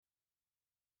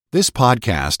This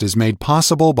podcast is made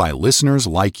possible by listeners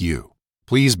like you.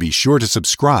 Please be sure to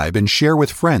subscribe and share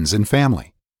with friends and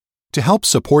family. To help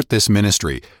support this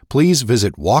ministry, please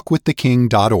visit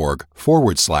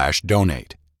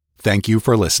walkwiththeking.org/donate. Thank you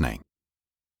for listening.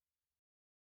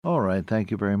 All right,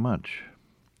 thank you very much.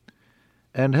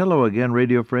 And hello again,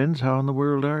 radio friends. How in the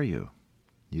world are you?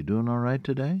 You doing all right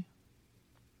today?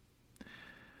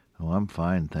 Oh, I'm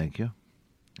fine, thank you.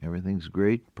 Everything's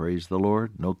great. Praise the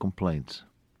Lord. No complaints.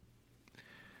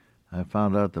 I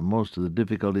found out that most of the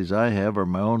difficulties I have are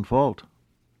my own fault.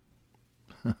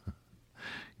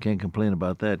 Can't complain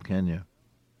about that, can you?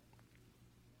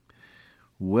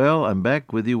 Well, I'm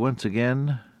back with you once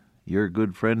again. Your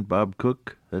good friend, Bob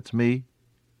Cook. That's me.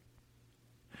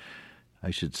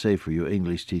 I should say for you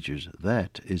English teachers,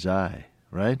 that is I,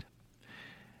 right?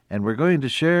 And we're going to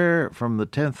share from the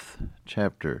 10th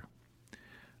chapter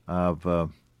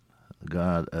of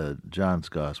John's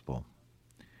Gospel.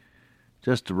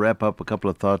 Just to wrap up a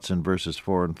couple of thoughts in verses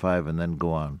 4 and 5 and then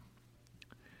go on.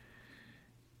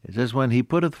 It says, "When he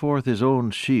putteth forth his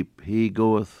own sheep, he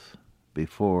goeth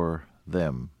before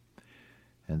them,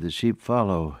 and the sheep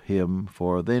follow him,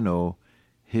 for they know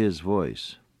his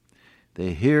voice."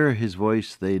 They hear his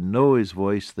voice, they know his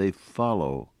voice, they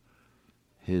follow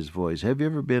his voice. Have you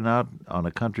ever been out on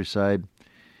a countryside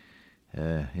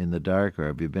in the dark, or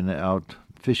have you been out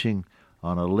fishing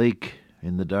on a lake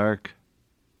in the dark?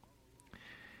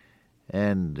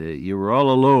 And you were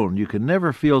all alone. You can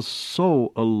never feel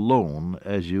so alone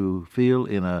as you feel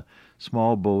in a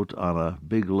small boat on a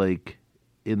big lake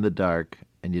in the dark,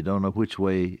 and you don't know which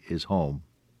way is home.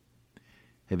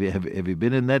 Have you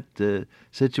been in that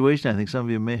situation? I think some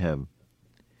of you may have.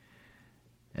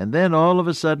 And then all of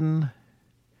a sudden,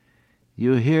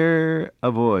 you hear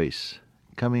a voice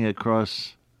coming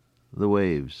across the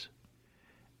waves,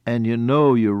 and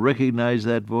you recognize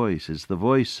that voice. It's the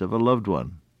voice of a loved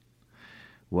one.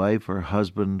 Wife or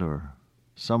husband or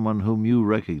someone whom you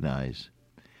recognize.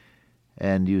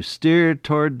 And you steer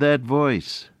toward that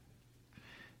voice.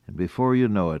 And before you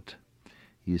know it,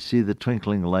 you see the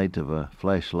twinkling light of a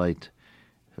flashlight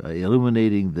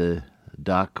illuminating the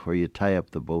dock where you tie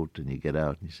up the boat and you get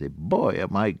out. And you say, "Boy,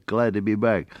 am I glad to be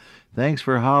back. Thanks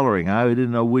for hollering. I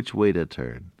didn't know which way to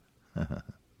turn."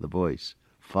 The voice.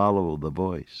 Follow the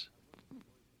voice.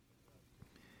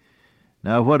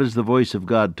 Now, what is the voice of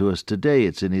God to us today?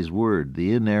 It's in His Word,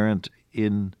 the inerrant,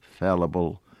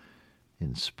 infallible,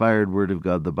 inspired Word of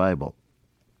God, the Bible.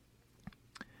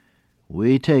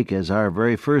 We take as our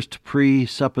very first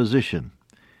presupposition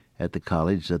at the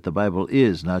college that the Bible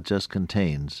is, not just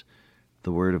contains,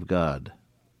 the Word of God.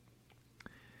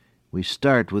 We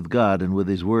start with God and with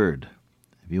His Word.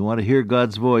 If you want to hear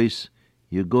God's voice,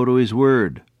 you go to His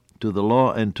Word, to the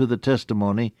law and to the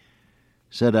testimony,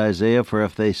 said Isaiah, "For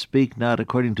if they speak not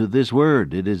according to this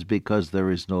word, it is because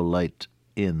there is no light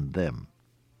in them."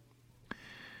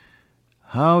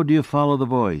 How do you follow the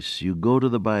voice? You go to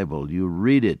the Bible, you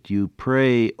read it, you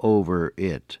pray over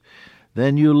it.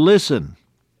 Then you listen.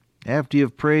 After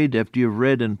you've prayed, after you've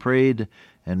read and prayed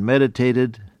and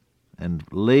meditated and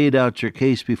laid out your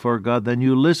case before God, then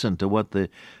you listen to what the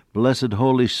blessed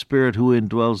Holy Spirit who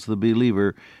indwells the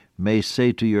believer may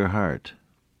say to your heart.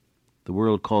 The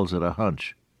world calls it a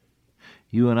hunch.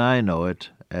 You and I know it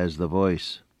as the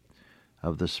voice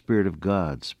of the Spirit of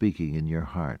God speaking in your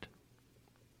heart.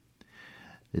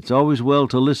 It's always well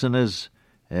to listen as,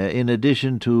 in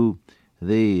addition to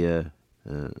the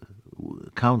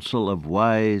counsel of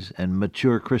wise and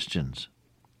mature Christians.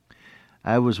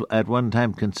 I was at one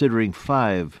time considering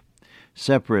 5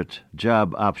 separate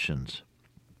job options,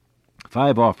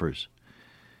 5 offers.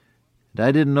 And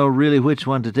I didn't know really which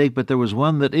one to take, but there was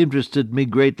one that interested me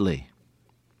greatly.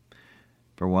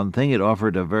 For one thing, it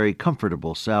offered a very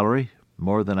comfortable salary,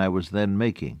 more than I was then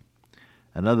making.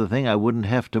 Another thing, I wouldn't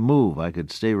have to move. I could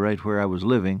stay right where I was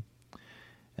living.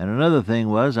 And another thing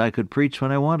was I could preach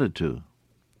when I wanted to.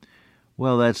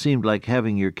 Well, that seemed like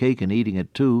having your cake and eating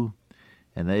it too,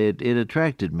 and it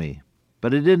attracted me.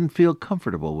 But I didn't feel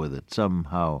comfortable with it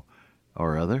somehow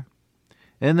or other.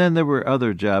 And then there were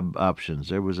other job options.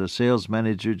 There was a sales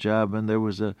manager job, and there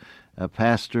was a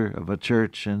pastor of a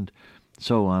church, and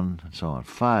so on and so on.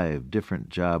 5 different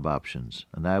job options,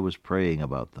 and I was praying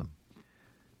about them.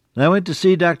 And I went to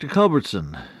see Dr.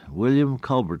 Culbertson, William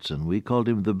Culbertson. We called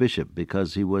him the bishop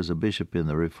because he was a bishop in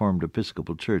the Reformed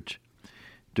Episcopal Church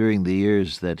during the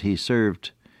years that he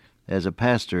served as a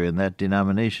pastor in that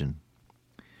denomination.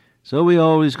 So we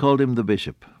always called him the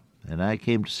bishop. And I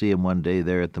came to see him one day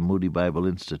there at the Moody Bible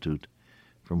Institute,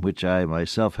 from which I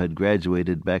myself had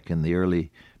graduated back in the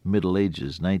early Middle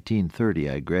Ages. 1930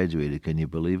 I graduated, can you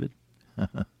believe it?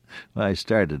 Well, I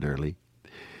started early,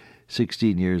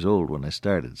 16 years old when I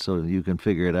started, so you can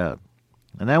figure it out.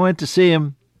 And I went to see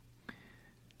him,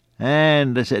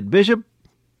 and I said, "Bishop,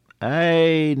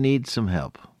 I need some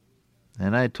help."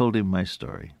 And I told him my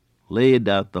story, laid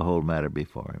out the whole matter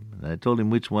before him. And I told him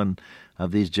which one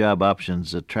of these job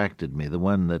options attracted me, the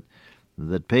one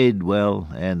that paid well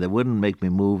and that wouldn't make me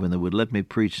move and that would let me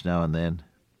preach now and then.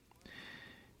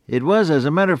 It was, as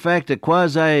a matter of fact, a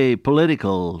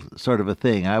quasi-political sort of a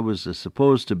thing. I was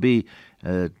supposed to be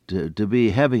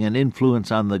having an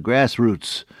influence on the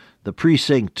grassroots, the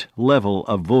precinct level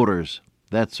of voters,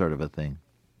 that sort of a thing.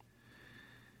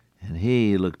 And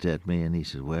he looked at me and he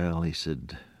said, "Well," he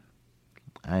said,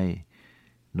 "I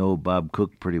know Bob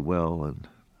Cook pretty well, and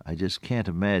I just can't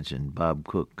imagine Bob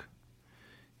Cook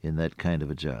in that kind of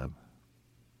a job."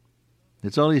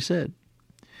 That's all he said.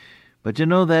 But you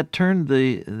know, that turned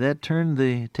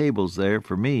the tables there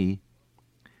for me.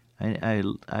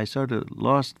 I sort of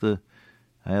lost the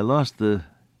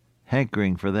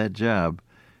hankering for that job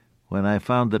when I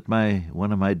found that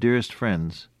one of my dearest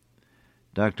friends,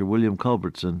 Dr. William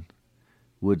Culbertson,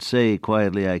 would say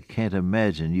quietly, "I can't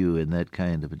imagine you in that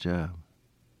kind of a job."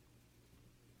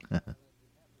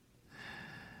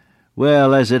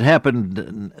 Well, as it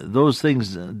happened, those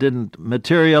things didn't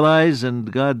materialize,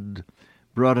 and God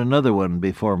brought another one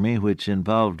before me, which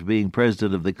involved being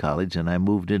president of the college, and I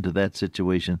moved into that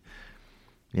situation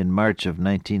in March of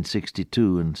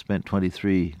 1962 and spent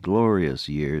 23 glorious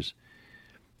years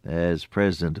as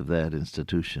president of that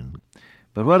institution.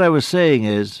 But what I was saying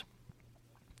is,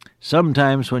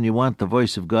 sometimes when you want the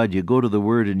voice of God, you go to the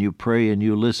Word and you pray and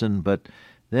you listen, but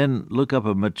then look up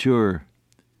a mature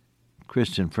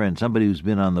Christian friend, somebody who's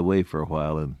been on the way for a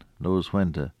while and knows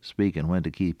when to speak and when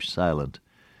to keep silent,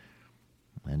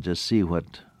 and just see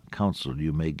what counsel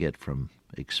you may get from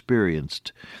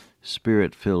experienced,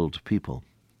 Spirit-filled people.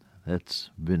 That's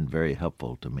been very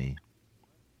helpful to me.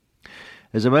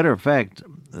 As a matter of fact,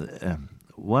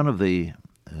 one of the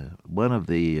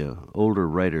older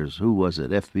writers, who was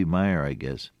it? F.B. Meyer, I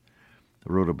guess,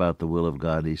 wrote about the will of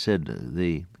God. He said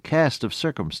the cast of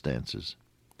circumstances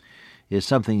is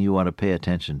something you want to pay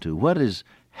attention to. What is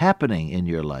happening in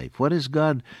your life? What is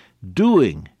God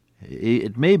doing?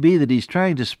 It may be that He's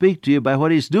trying to speak to you by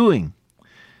what He's doing.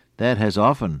 That has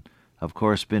often, of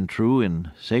course, been true in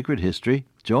sacred history.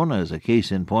 Jonah is a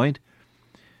case in point.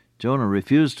 Jonah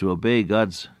refused to obey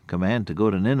God's command to go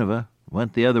to Nineveh,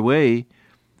 went the other way,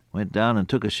 went down and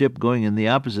took a ship going in the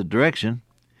opposite direction,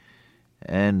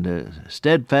 and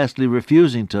steadfastly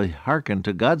refusing to hearken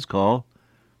to God's call.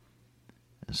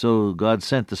 So God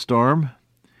sent the storm,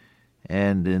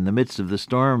 and in the midst of the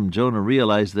storm, Jonah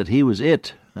realized that he was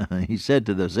it. He said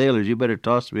to the sailors, "You better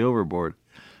toss me overboard,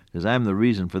 because I'm the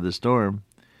reason for the storm."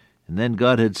 And then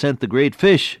God had sent the great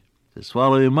fish to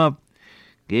swallow him up,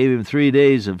 gave him 3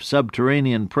 days of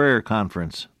subterranean prayer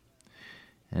conference.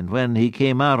 And when he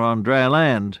came out on dry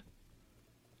land,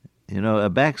 a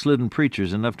backslidden preacher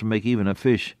is enough to make even a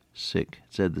fish sick.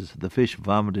 It said the fish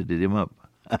vomited him up.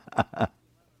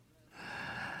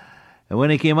 And when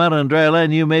he came out on dry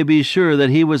land, you may be sure that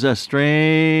he was a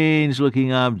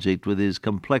strange-looking object, with his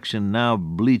complexion now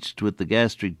bleached with the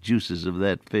gastric juices of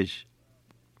that fish.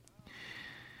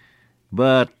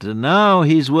 But now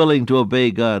he's willing to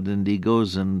obey God, and he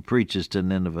goes and preaches to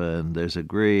Nineveh, and there's a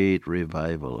great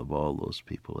revival of all those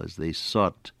people as they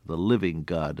sought the living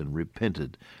God and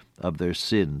repented of their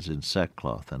sins in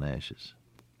sackcloth and ashes.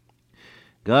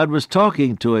 God was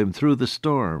talking to him through the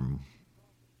storm.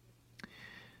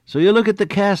 So you look at the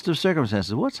cast of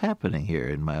circumstances. What's happening here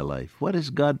in my life? What is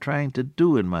God trying to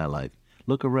do in my life?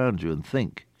 Look around you and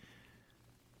think.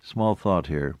 Small thought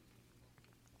here.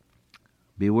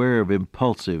 Beware of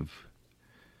impulsive,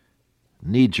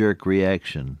 knee-jerk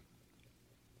reaction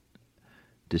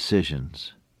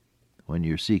decisions when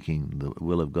you're seeking the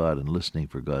will of God and listening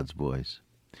for God's voice.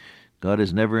 God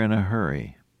is never in a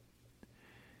hurry.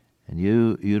 And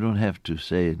you don't have to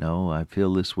say, "No, I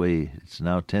feel this way. It's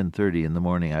now 10:30 in the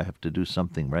morning. I have to do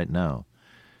something right now."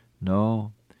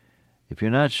 No. If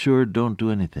you're not sure, don't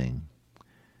do anything.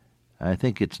 I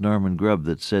think it's Norman Grubb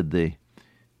that said the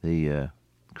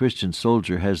Christian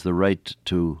soldier has the right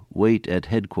to wait at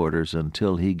headquarters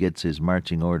until he gets his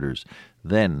marching orders.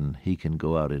 Then he can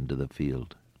go out into the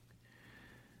field.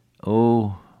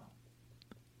 Oh,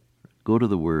 go to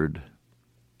the Word.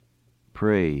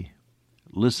 Pray.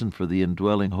 Listen for the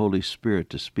indwelling Holy Spirit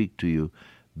to speak to you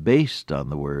based on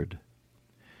the Word.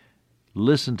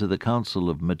 Listen to the counsel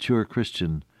of mature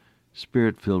Christian,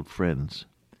 Spirit-filled friends.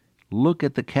 Look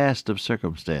at the cast of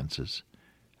circumstances,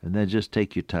 and then just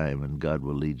take your time and God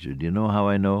will lead you. Do you know how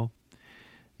I know?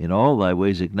 In all thy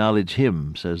ways acknowledge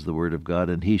him, says the Word of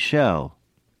God, and he shall,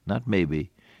 not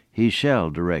maybe, he shall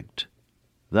direct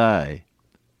thy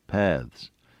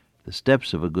paths. The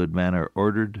steps of a good man are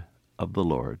ordered of the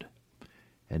Lord,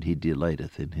 and he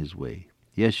delighteth in his way.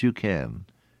 Yes, you can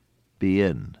be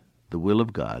in the will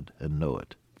of God and know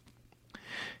it.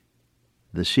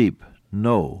 The sheep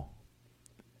know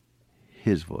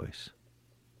his voice.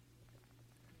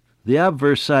 The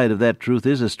obverse side of that truth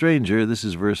is a stranger, this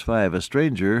is verse 5, a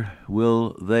stranger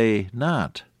will they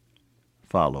not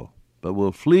follow, but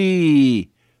will flee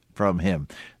from him.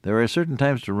 There are certain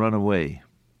times to run away.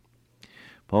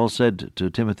 Paul said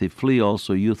to Timothy, flee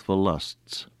also youthful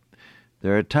lusts.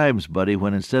 There are times, buddy,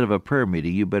 when instead of a prayer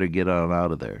meeting, you better get on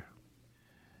out of there.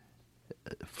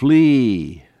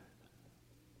 Flee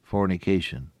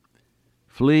fornication.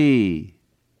 Flee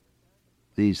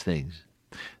these things.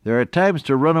 There are times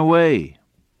to run away,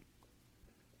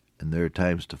 and there are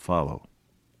times to follow.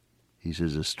 He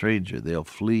says, a stranger, they'll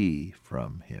flee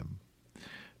from him,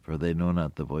 for they know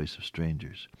not the voice of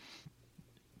strangers.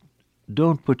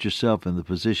 Don't put yourself in the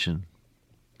position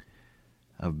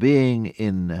of being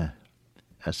in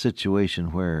a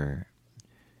situation where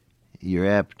you're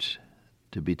apt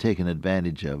to be taken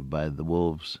advantage of by the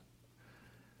wolves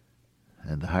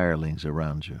and the hirelings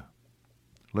around you.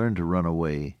 Learn to run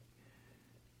away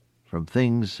from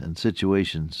things and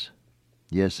situations,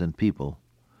 yes, and people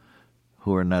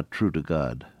who are not true to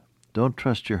God. Don't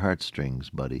trust your heartstrings,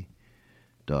 buddy,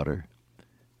 daughter,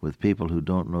 with people who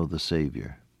don't know the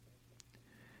Savior.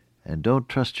 And don't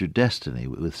trust your destiny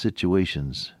with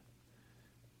situations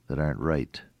that aren't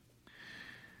right.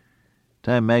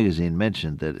 Time magazine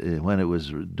mentioned that when it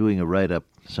was doing a write-up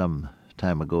some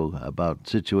time ago about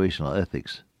situational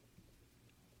ethics,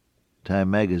 Time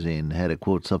magazine had a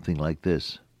quote something like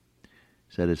this.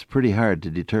 Said it's pretty hard to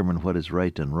determine what is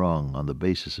right and wrong on the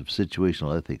basis of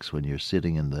situational ethics when you're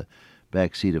sitting in the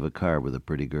back seat of a car with a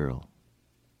pretty girl.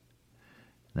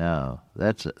 Now,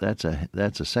 that's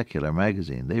a secular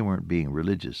magazine. They weren't being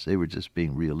religious. They were just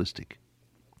being realistic.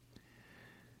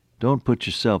 Don't put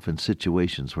yourself in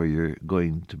situations where you're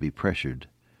going to be pressured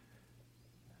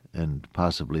and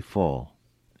possibly fall.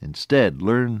 Instead,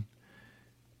 learn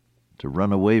to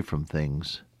run away from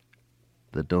things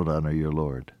that don't honor your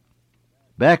Lord.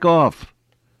 Back off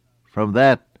from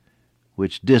that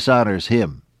which dishonors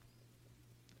him.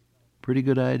 Pretty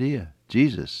good idea.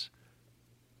 Jesus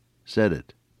said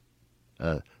it.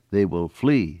 They will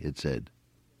flee, it said,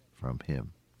 from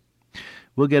him.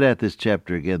 We'll get at this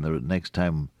chapter again the next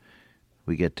time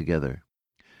we get together.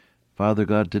 Father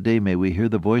God, today may we hear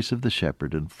the voice of the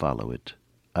shepherd and follow it.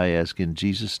 I ask in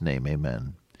Jesus' name,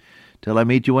 amen. Till I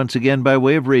meet you once again by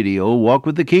way of radio, walk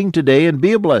with the King today and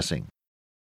be a blessing.